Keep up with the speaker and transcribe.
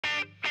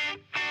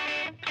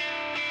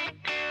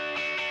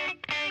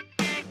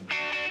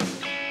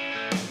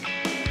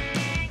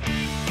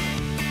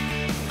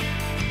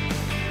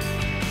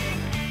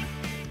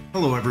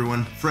Hello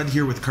everyone, Fred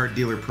here with Card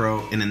Dealer Pro,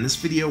 and in this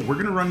video we're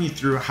going to run you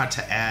through how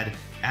to add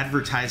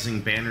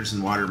advertising banners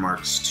and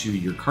watermarks to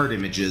your card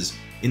images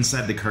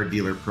inside the Card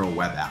Dealer Pro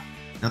web app.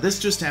 Now this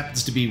just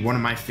happens to be one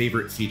of my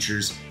favorite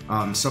features,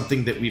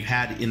 something that we've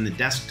had in the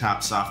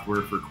desktop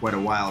software for quite a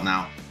while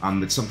now.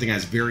 It's something I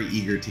was very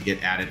eager to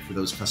get added for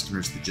those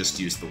customers that just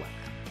use the web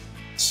app.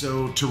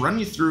 So to run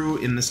you through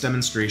in this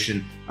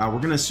demonstration, we're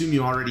going to assume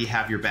you already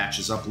have your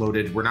batches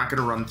uploaded. We're not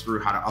going to run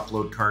through how to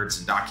upload cards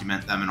and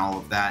document them and all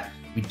of that.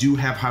 We do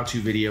have how-to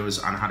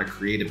videos on how to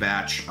create a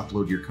batch,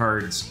 upload your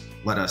cards,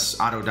 let us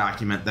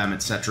auto-document them,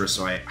 etc.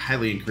 So I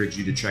highly encourage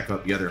you to check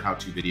out the other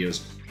how-to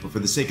videos. But for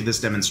the sake of this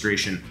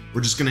demonstration,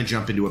 we're just going to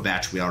jump into a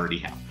batch we already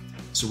have.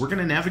 So we're going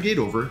to navigate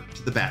over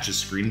to the Batches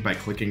screen by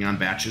clicking on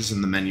Batches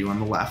in the menu on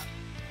the left.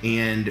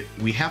 And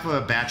we have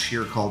a batch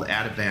here called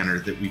Add a Banner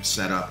that we've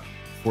set up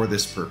for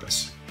this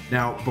purpose.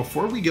 Now,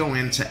 before we go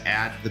in to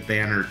add the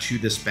banner to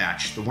this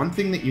batch, the one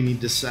thing that you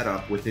need to set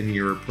up within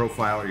your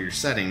profile or your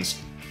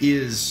settings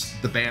is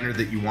the banner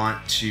that you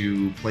want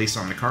to place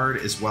on the card,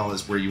 as well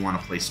as where you want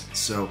to place it.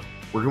 So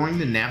we're going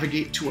to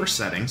navigate to our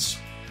settings.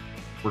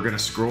 We're going to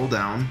scroll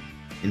down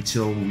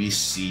until we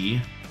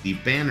see the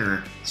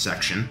banner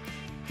section.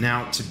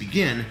 Now, to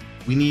begin,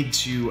 we need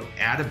to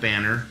add a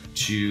banner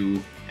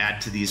to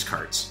add to these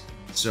cards.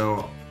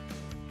 So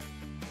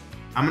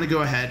I'm going to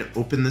go ahead,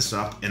 open this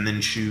up, and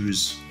then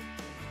choose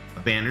a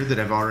banner that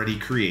I've already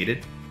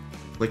created.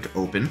 Click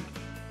Open.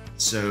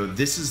 So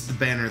this is the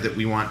banner that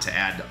we want to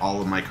add to all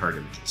of my card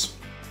images.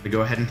 I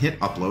go ahead and hit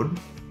Upload.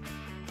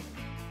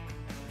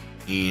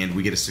 And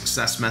we get a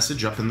success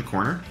message up in the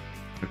corner.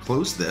 I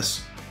close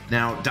this.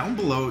 Now, down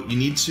below, you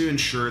need to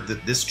ensure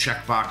that this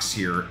checkbox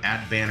here,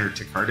 Add Banner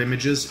to Card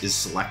Images, is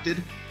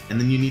selected. And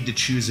then you need to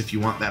choose if you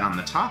want that on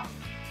the top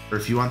or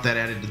if you want that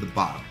added to the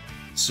bottom.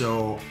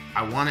 So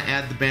I want to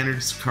add the banner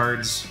to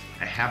cards.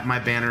 I have my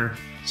banner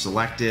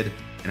selected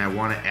and I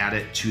want to add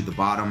it to the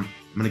bottom.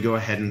 I'm going to go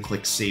ahead and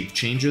click Save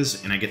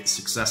Changes and I get the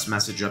success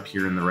message up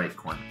here in the right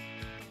corner.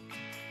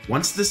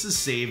 Once this is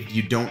saved,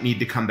 you don't need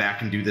to come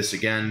back and do this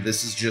again.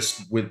 This is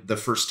just with the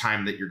first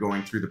time that you're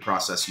going through the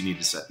process, you need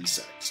to set these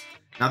settings.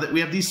 Now that we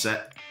have these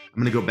set,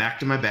 I'm going to go back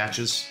to my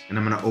batches and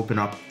I'm going to open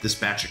up this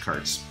batch of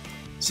cards.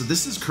 So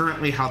this is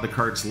currently how the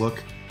cards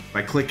look. If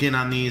I click in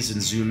on these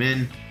and zoom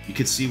in, you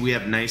can see we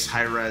have nice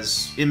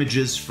high-res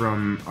images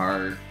from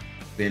our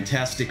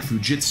fantastic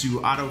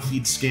Fujitsu auto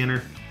feed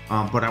scanner,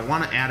 but I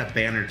want to add a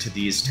banner to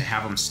these to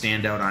have them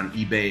stand out on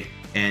eBay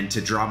and to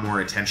draw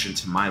more attention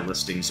to my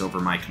listings over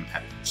my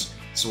competitors.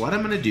 So what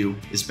I'm going to do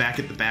is back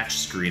at the batch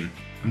screen,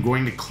 I'm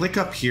going to click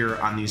up here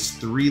on these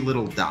three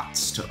little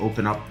dots to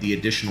open up the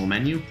additional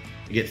menu.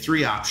 I get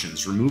three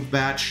options: remove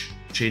batch,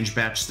 change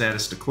batch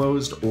status to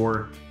closed,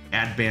 or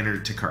add banner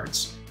to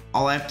cards.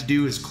 All I have to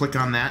do is click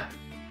on that.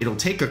 It'll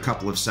take a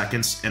couple of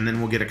seconds, and then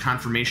we'll get a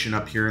confirmation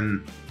up here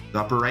in the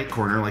upper right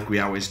corner, like we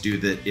always do,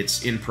 that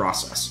it's in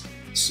process.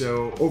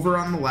 So over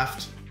on the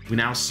left, we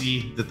now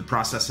see that the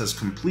process has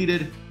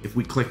completed. If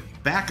we click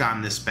back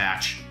on this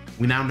batch,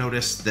 we now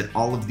notice that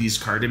all of these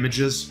card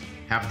images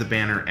have the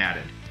banner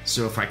added.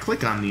 So if I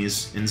click on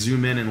these and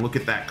zoom in and look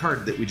at that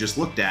card that we just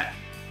looked at,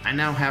 I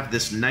now have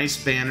this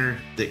nice banner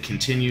that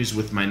continues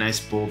with my nice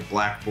bold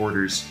black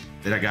borders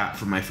that I got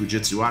from my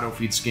Fujitsu auto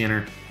feed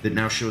scanner that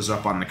now shows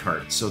up on the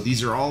card. So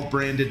these are all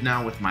branded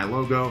now with my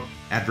logo,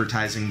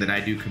 advertising that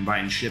I do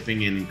combined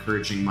shipping and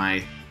encouraging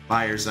my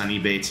buyers on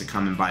eBay to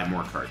come and buy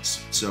more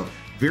cards. So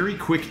very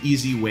quick,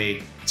 easy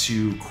way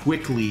to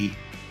quickly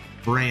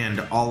brand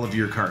all of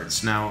your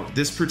cards. Now,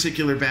 this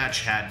particular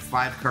batch had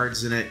 5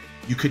 cards in it.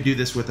 You could do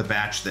this with a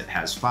batch that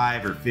has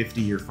 5 or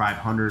 50 or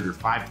 500 or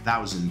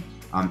 5,000.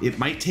 It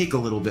might take a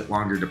little bit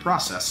longer to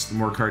process the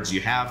more cards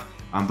you have,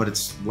 but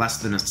it's less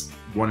than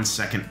 1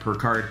 second per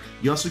card.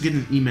 You also get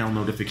an email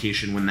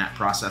notification when that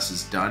process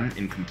is done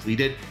and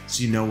completed,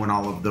 so you know when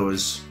all of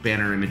those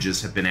banner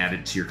images have been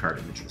added to your card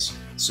images.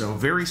 So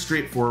very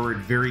straightforward,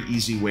 very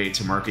easy way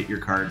to market your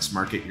cards,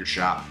 market your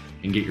shop,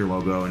 and get your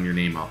logo and your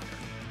name out there.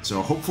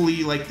 So hopefully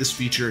you like this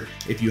feature.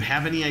 If you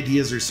have any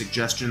ideas or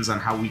suggestions on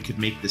how we could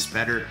make this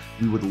better,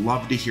 we would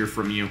love to hear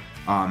from you.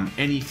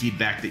 Any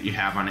feedback that you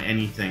have on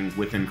anything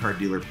within Card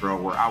Dealer Pro,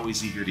 we're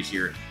always eager to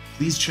hear.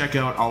 Please check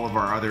out all of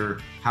our other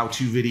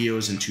how-to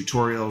videos and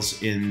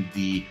tutorials in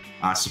the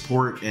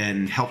support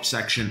and help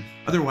section.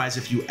 Otherwise,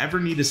 if you ever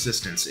need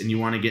assistance and you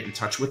want to get in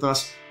touch with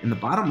us, in the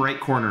bottom right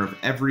corner of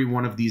every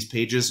one of these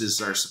pages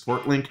is our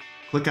support link.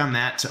 Click on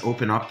that to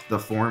open up the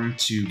form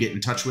to get in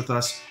touch with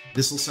us.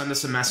 This will send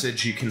us a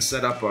message. You can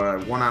set up a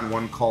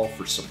one-on-one call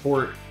for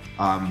support.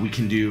 We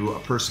can do a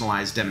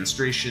personalized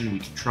demonstration. We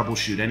can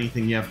troubleshoot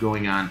anything you have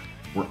going on.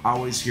 We're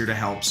always here to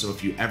help, so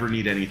if you ever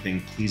need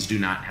anything, please do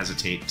not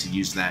hesitate to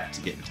use that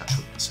to get in touch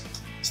with us.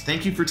 So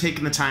thank you for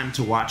taking the time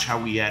to watch how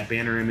we add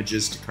banner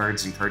images to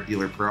cards in Card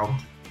Dealer Pro.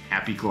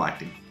 Happy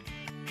collecting.